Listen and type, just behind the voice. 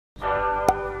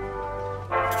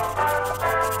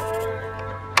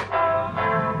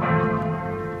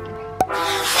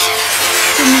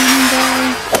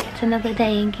It's another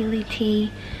day in Gili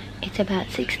T. It's about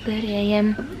 6:30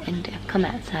 AM and I've come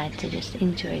outside to just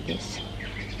enjoy this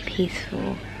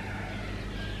peaceful,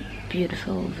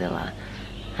 beautiful villa.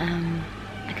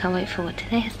 I can't wait for what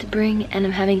today has to bring, and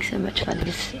I'm having so much fun.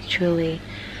 It's truly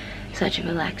such a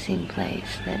relaxing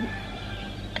place that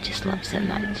I just love so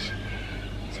much.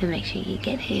 So make sure you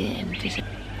get here and just...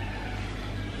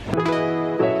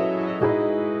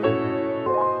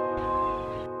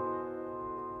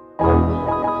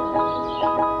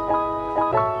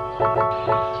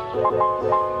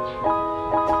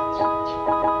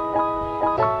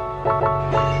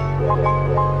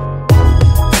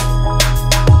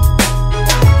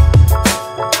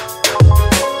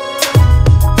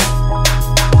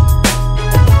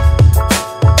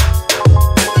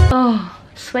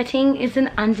 Sweating is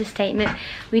an understatement.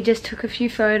 We just took a few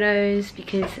photos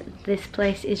because this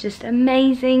place is just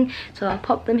amazing. So I'll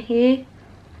pop them here.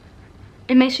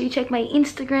 And make sure you check my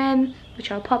Instagram,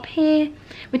 which I'll pop here,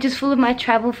 which is full of my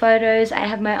travel photos. I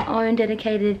have my own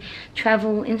dedicated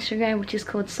travel Instagram, which is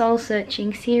called Soul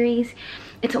Searching Series.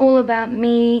 It's all about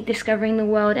me discovering the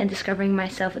world and discovering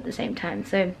myself at the same time.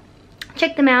 So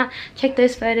check them out, check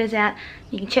those photos out.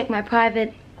 You can check my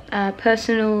private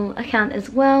personal account as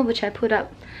well, which I put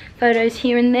up photos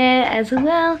here and there as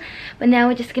well. But now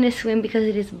we're just gonna swim because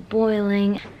it is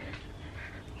boiling.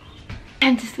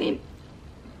 Time to swim.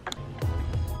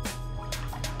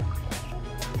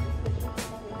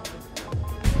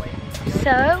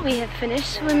 So we have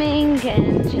finished swimming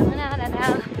and chilling out at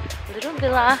our little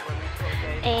villa,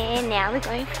 and now we're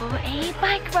going for a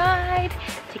bike ride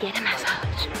to get a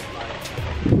massage.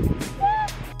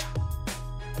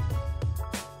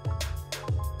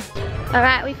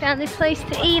 Alright, we found this place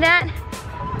to eat at.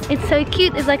 It's so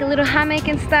cute, there's like a little hammock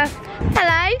and stuff.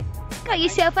 Hello, got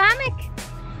yourself a hammock.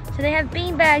 So they have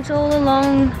bean bags all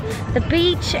along the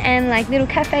beach and like little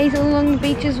cafes all along the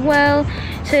beach as well.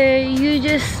 So you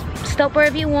just stop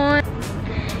wherever you want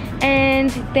and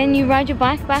then you ride your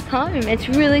bike back home. It's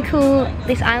really cool.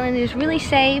 This island is really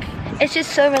safe. It's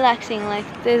just so relaxing. Like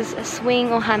there's a swing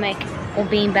or hammock or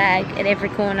bean bag at every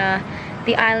corner.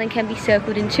 The island can be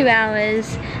circled in 2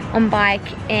 hours on bike,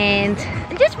 and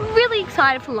I'm just really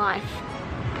excited for life.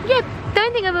 Yeah,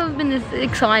 don't think I've ever been this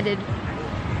excited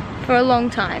for a long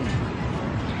time.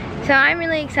 So I'm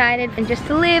really excited and just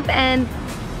to live and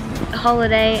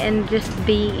holiday and just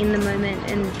be in the moment,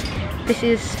 and this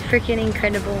is freaking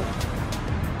incredible.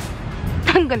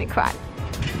 I'm gonna cry.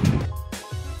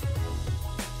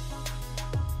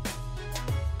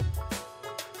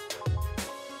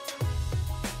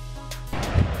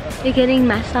 You're getting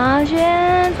massages,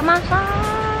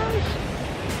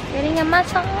 getting a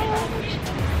massage.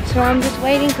 So I'm just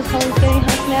waiting because Holly's getting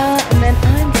half an hour and then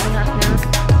I'm getting half an hour.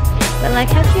 But like,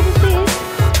 how cute is this?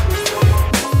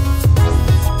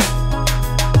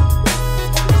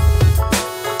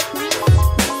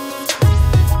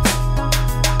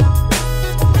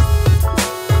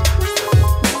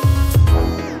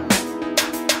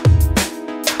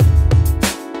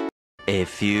 A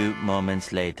few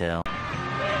moments later.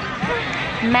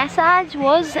 Massage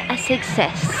was a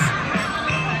success.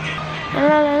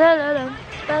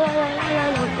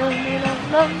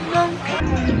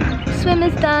 Swim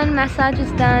is done, massage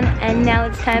is done, and now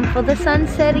it's time for the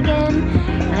sunset again.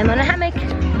 I'm on a hammock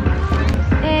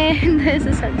and there's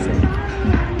a sunset.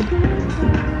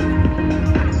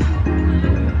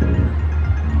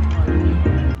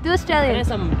 Do Australian. Can I have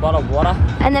some bottle of water?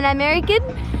 And then American.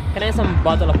 Can I have some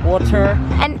bottle of water?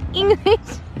 And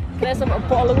English. Can I have some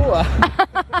bottle of water?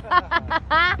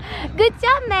 Good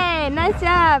job, man. Nice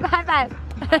job. High five.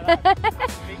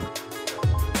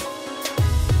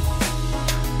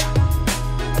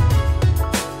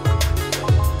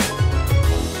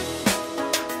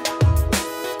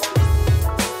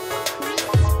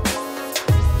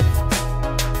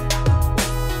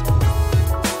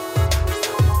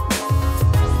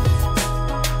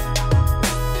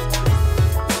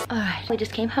 Alright, we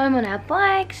just came home on our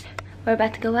bikes. We're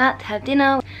about to go out to have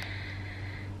dinner.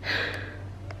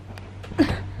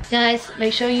 Guys,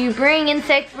 make sure you bring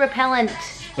insect repellent.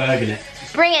 Bergen it.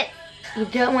 Bring it. You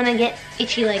don't want to get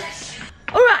itchy legs.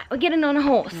 Alright, we're getting on a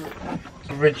horse.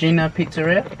 Regina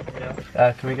Pizzeria?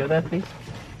 Yeah. Can we go there, please?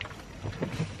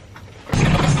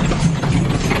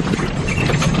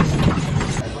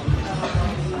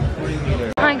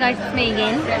 Hi guys, it's me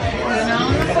again.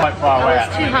 Quite far away. I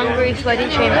was too hungry, so I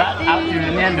didn't show you my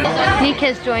food. Nick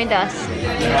has joined us.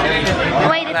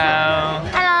 Wait a second.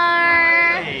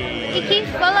 Hello. Hey. He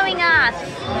keeps following us.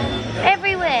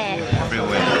 Everywhere.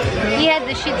 Everywhere. He had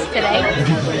the shits today.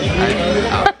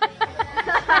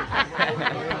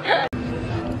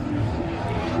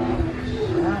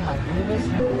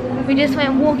 We just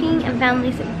went walking and found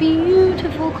this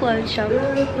beautiful clothes shop.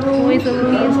 Always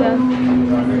looking as well.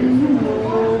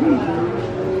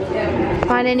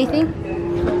 Find anything?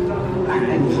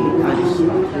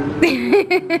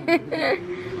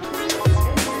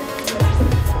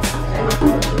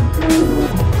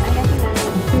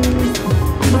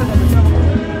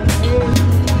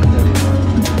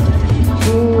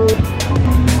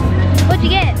 What'd you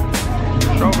get?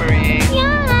 Strawberry.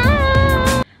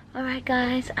 Yeah. Alright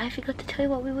guys, I forgot to tell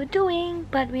you what we were doing,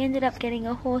 but we ended up getting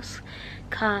a horse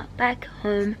car back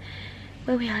home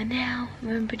where we are now.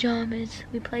 We're in pajamas.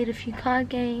 We played a few card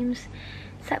games,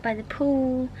 sat by the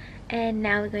pool, and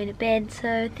now we're going to bed.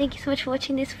 So thank you so much for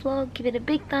watching this vlog. Give it a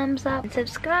big thumbs up and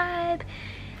subscribe.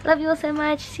 Love you all so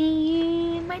much. See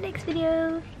you in my next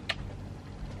video.